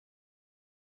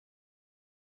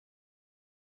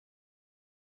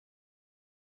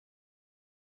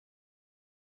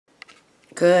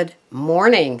Good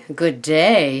morning, good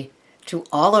day to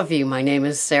all of you. My name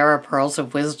is Sarah, Pearls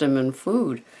of Wisdom and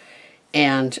Food,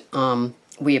 and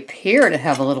we appear to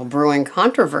have a little brewing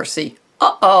controversy.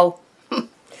 Uh-oh.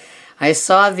 I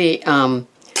saw the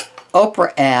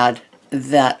Oprah ad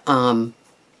that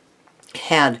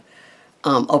had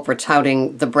Oprah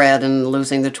touting the bread and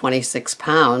losing the 26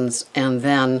 pounds, and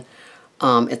then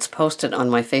it's posted on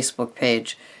my Facebook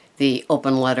page, the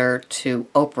open letter to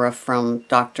Oprah from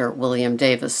Dr. William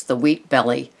Davis, the wheat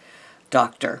belly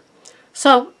doctor.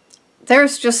 So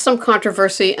there's just some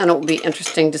controversy, and it will be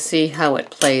interesting to see how it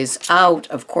plays out.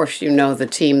 Of course, you know the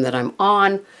team that I'm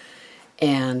on,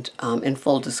 and in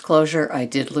full disclosure, I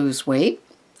did lose weight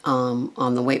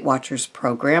on the Weight Watchers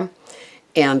program,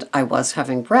 and I was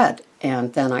having bread,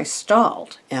 and then I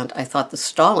stalled, and I thought the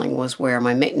stalling was where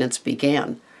my maintenance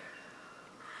began.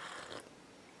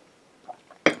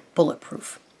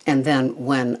 Bulletproof. And then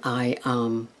when I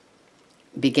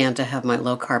began to have my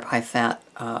low-carb, high-fat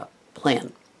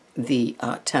plan, the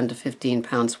 10 to 15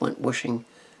 pounds went whooshing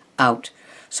out.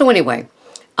 So anyway,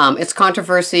 it's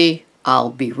controversy. I'll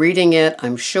be reading it,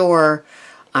 I'm sure.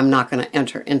 I'm not going to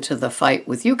enter into the fight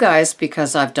with you guys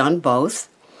because I've done both,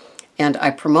 and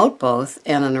I promote both.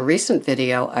 And in a recent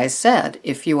video, I said,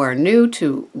 if you are new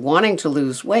to wanting to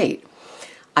lose weight,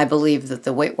 I believe that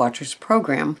the Weight Watchers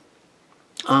program,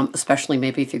 especially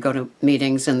maybe if you go to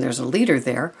meetings and there's a leader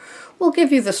there, will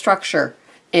give you the structure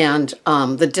and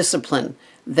the discipline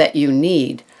that you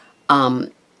need.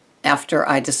 After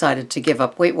I decided to give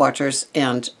up Weight Watchers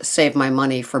and save my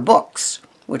money for books,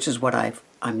 which is what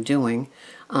I'm doing,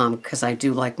 because I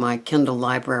do like my Kindle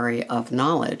library of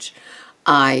knowledge,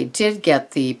 I did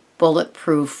get the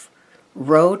bulletproof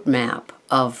roadmap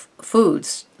of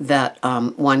foods that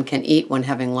one can eat when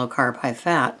having low carb, high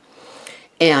fat.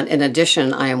 And in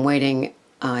addition, I am awaiting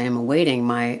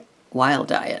my Wild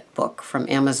Diet book from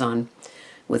Amazon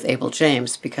with Abel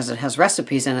James, because it has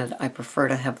recipes in it. I prefer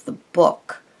to have the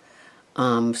book,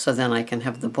 so then I can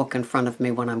have the book in front of me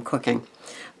when I'm cooking.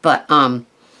 But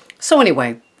so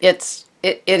anyway, it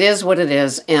is what it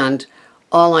is, and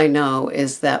all I know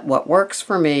is that what works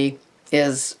for me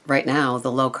is right now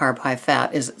the low carb, high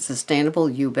fat. Is it sustainable?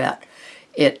 You bet.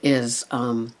 It is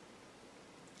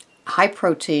high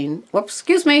protein. Whoops,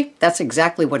 excuse me. That's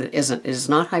exactly what it isn't. It is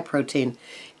not high protein.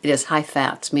 It is high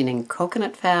fats, meaning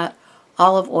coconut fat,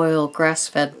 olive oil,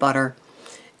 grass-fed butter,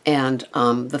 and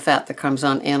the fat that comes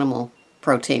on animal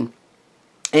protein.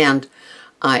 And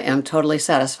I am totally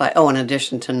satisfied. Oh, in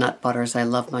addition to nut butters, I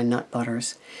love my nut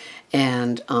butters.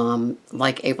 And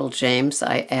like Abel James,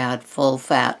 I add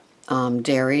full-fat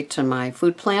dairy to my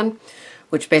food plan,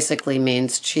 which basically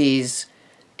means cheese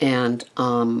and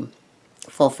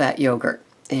full-fat yogurt.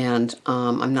 And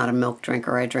I'm not a milk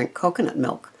drinker. I drink coconut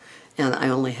milk, and I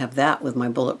only have that with my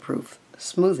bulletproof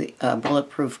smoothie,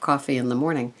 bulletproof coffee in the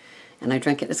morning, and I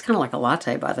drink it. It's kind of like a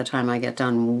latte by the time I get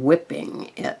done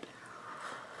whipping it.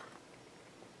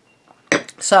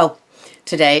 So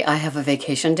today I have a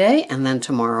vacation day, and then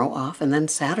tomorrow off, and then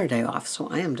Saturday off, so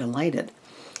I am delighted.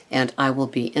 And I will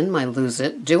be in my Lose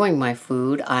It doing my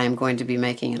food. I am going to be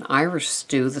making an Irish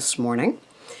stew this morning,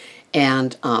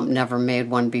 and never made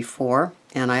one before.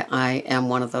 And I am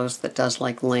one of those that does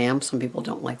like lamb. Some people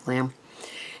don't like lamb.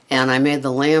 And I made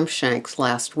the lamb shanks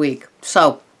last week.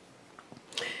 So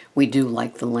we do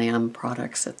like the lamb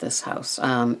products at this house.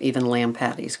 Even lamb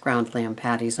patties, ground lamb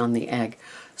patties on the egg.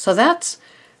 So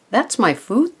that's my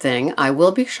food thing. I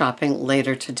will be shopping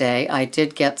later today. I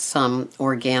did get some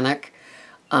organic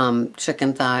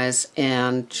chicken thighs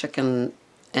and chicken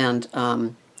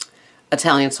and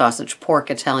Italian sausage,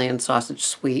 pork Italian sausage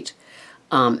sweet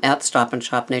at Stop and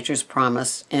Shop Nature's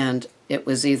Promise, and it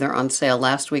was either on sale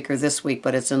last week or this week,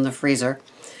 but it's in the freezer,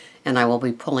 and I will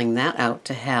be pulling that out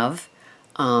to have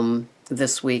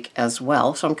this week as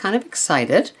well. So I'm kind of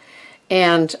excited,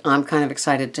 and I'm kind of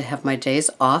excited to have my days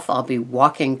off. I'll be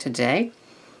walking today.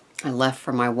 I left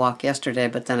for my walk yesterday,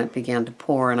 but then it began to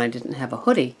pour, and I didn't have a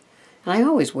hoodie. And I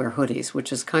always wear hoodies,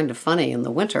 which is kind of funny in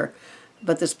the winter,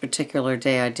 but this particular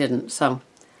day I didn't. So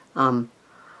I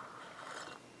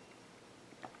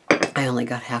only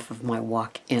got half of my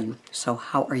walk in. So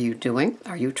how are you doing?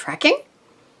 Are you tracking?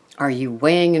 Are you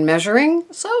weighing and measuring?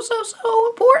 So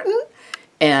important.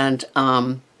 And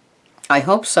I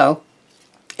hope so.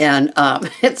 And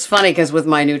it's funny because with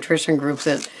my nutrition groups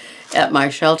at my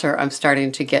shelter, I'm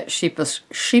starting to get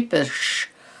sheepish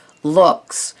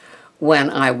looks when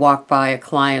I walk by a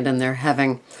client and they're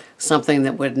having something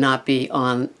that would not be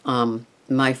on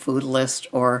my food list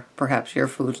or perhaps your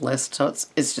food list. So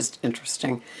it's just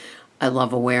interesting. I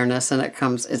love awareness, and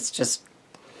it's just,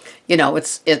 you know,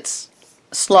 it's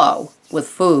slow with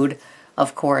food.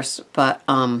 of course, but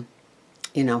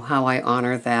you know, how I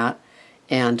honor that.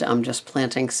 And I'm just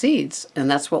planting seeds.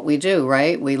 And that's what we do,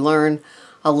 right? We learn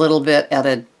a little bit at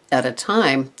a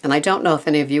time. And I don't know if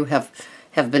any of you have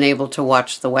been able to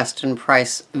watch the Weston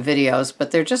Price videos,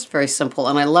 but they're just very simple.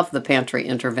 And I love the pantry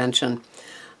intervention.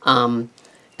 And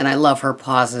I love her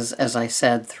pauses, as I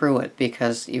said, through it,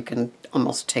 because you can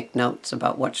almost take notes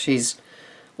about what she's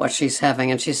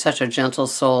having. And she's such a gentle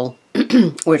soul,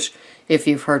 which if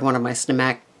you've heard one of my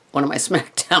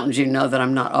Smackdowns, you know that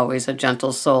I'm not always a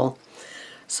gentle soul.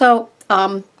 So,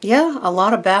 yeah, a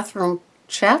lot of bathroom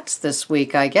chats this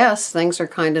week, I guess. Things are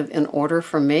kind of in order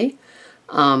for me.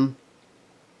 I'm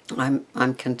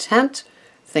content.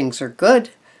 Things are good.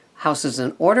 House is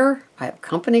in order. I have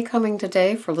company coming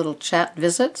today for a little chat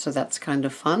visit, so that's kind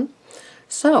of fun.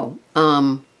 So,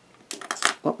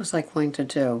 what was I going to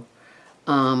do?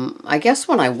 I guess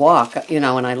when I walk, you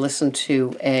know, and I listen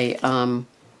to a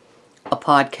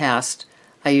podcast,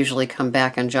 I usually come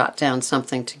back and jot down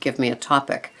something to give me a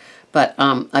topic. But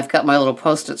I've got my little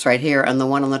Post-its right here, and the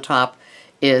one on the top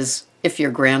is if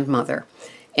your grandmother.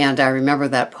 And I remember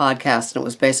that podcast, and it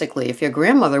was basically if your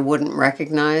grandmother wouldn't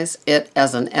recognize it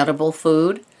as an edible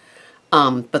food,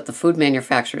 but the food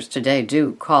manufacturers today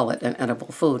do call it an edible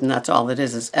food, and that's all it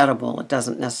is edible. It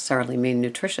doesn't necessarily mean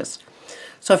nutritious.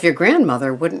 So if your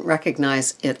grandmother wouldn't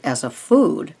recognize it as a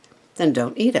food, then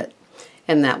don't eat it.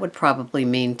 And that would probably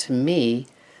mean to me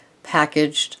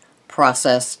packaged,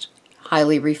 processed,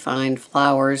 highly refined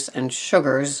flours and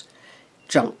sugars,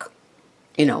 junk,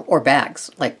 you know, or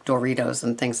bags like Doritos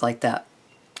and things like that.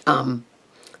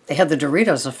 They had the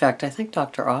Doritos effect. I think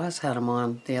Dr. Oz had them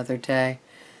on the other day.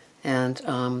 And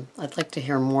I'd like to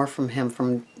hear more from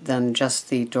him than just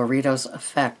the Doritos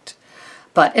effect.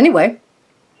 But anyway,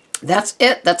 that's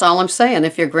it. That's all I'm saying.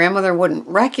 If your grandmother wouldn't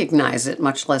recognize it,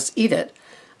 much less eat it,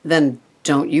 then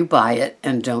don't you buy it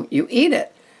and don't you eat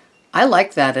it. I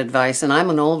like that advice, and I'm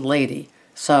an old lady,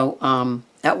 so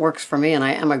that works for me, and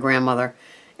I am a grandmother,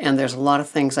 and there's a lot of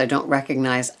things I don't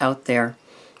recognize out there.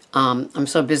 I'm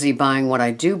so busy buying what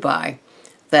I do buy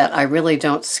that I really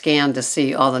don't scan to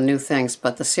see all the new things,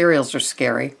 but the cereals are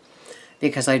scary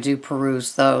because I do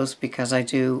peruse those, because I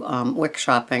do WIC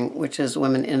shopping, which is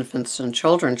women, infants, and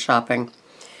children shopping,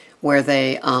 where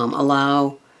they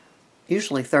allow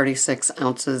usually 36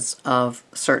 ounces of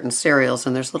certain cereals,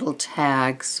 and there's little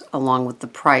tags along with the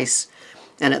price,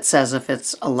 and it says if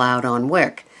it's allowed on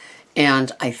WIC.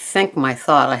 And I think my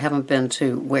thought, I haven't been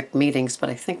to WIC meetings, but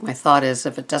I think my thought is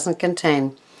if it doesn't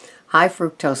contain high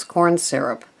fructose corn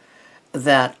syrup,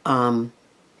 that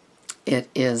it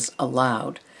is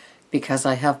allowed, because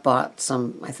I have bought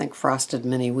some, I think, frosted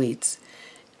mini wheats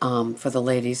for the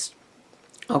ladies.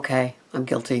 Okay, I'm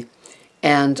guilty.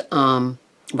 And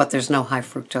but there's no high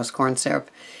fructose corn syrup.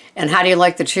 And how do you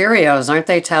like the Cheerios? Aren't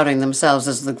they touting themselves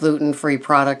as the gluten-free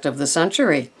product of the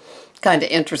century? Kind of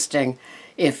interesting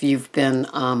if you've been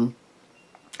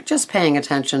just paying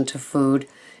attention to food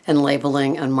and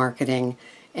labeling and marketing.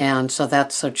 And so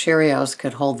Cheerios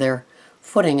could hold their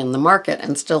footing in the market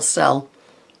and still sell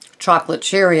chocolate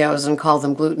Cheerios and call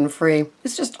them gluten-free.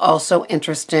 It's just also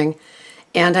interesting.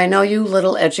 And I know you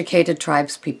little educated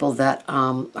tribes people that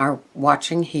are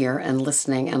watching here and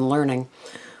listening and learning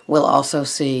will also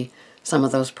see some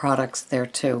of those products there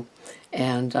too.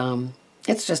 And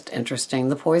it's just interesting.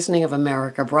 The Poisoning of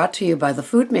America, brought to you by the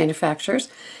food manufacturers,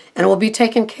 and will be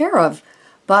taken care of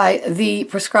by the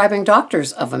prescribing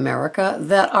doctors of America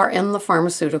that are in the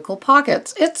pharmaceutical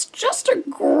pockets. It's just a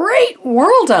great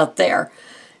world out there.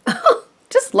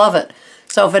 Just love it.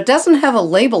 So if it doesn't have a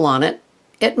label on it,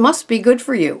 it must be good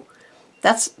for you.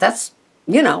 That's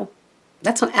you know,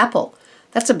 that's an apple.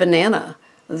 That's a banana.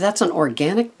 That's an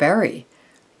organic berry.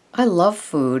 I love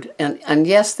food. And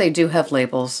yes, they do have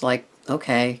labels like,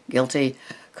 okay, guilty,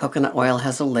 coconut oil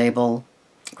has a label.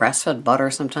 Grass-fed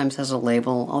butter sometimes has a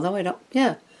label, although I don't,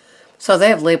 yeah. So they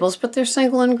have labels, but they're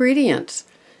single ingredients.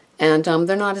 And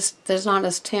they're not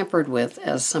as tampered with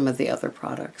as some of the other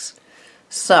products.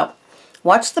 So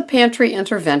watch the pantry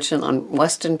intervention on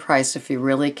Weston Price if you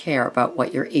really care about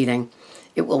what you're eating.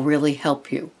 It will really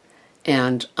help you.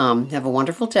 And have a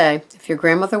wonderful day. If your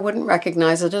grandmother wouldn't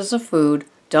recognize it as a food,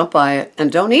 don't buy it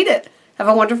and don't eat it. Have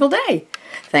a wonderful day.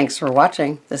 Thanks for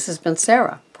watching. This has been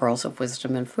Sarah, Pearls of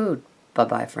Wisdom in Food.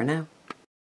 Bye-bye for now.